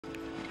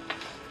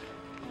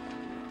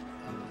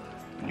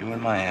you were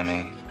in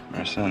Miami,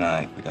 Marissa and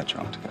I, we got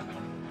drunk together.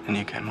 And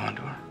you came on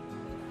to her?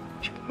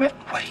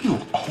 Why do you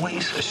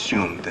always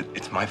assume that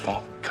it's my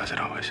fault? Because it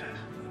always is.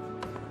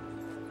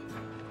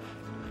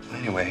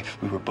 Anyway,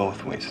 we were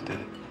both wasted,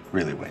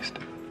 really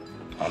wasted,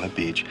 on the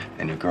beach.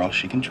 And your girl,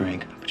 she can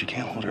drink, but you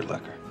can't hold her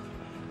liquor.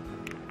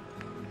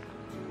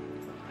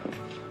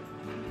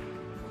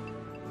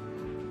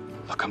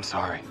 Look, I'm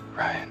sorry,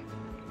 Ryan.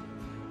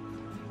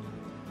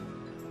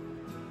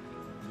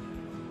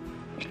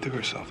 She threw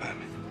herself at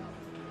me.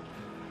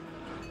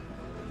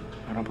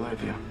 I don't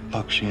believe you.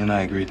 Look, she and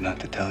I agreed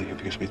not to tell you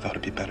because we thought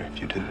it'd be better if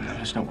you didn't know.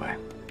 There's no way.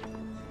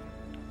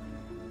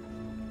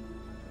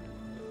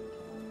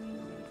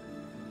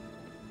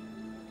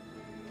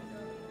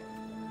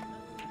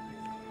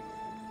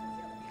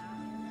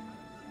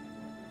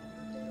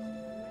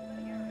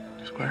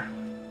 Square?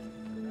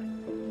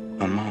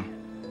 On Mom.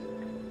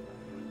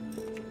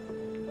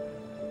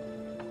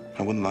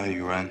 I wouldn't lie to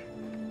you, Ryan.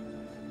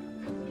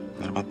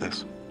 Not about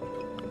this.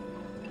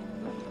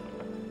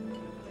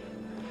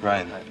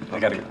 Ryan, I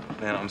gotta go.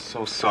 Man, I'm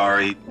so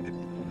sorry.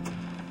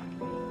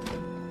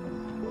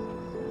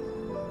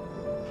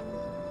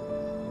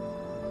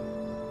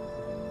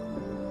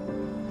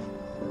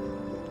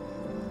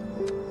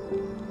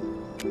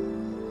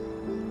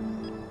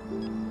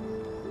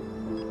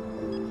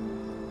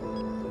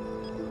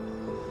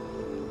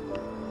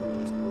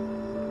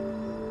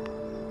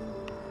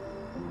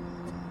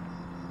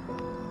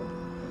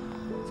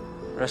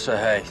 Marissa,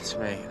 hey, it's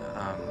me.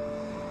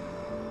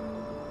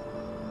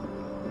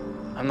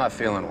 I'm not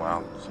feeling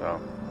well, so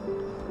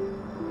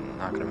I'm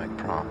not gonna make a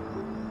prom.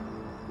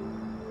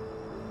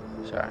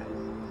 Sorry.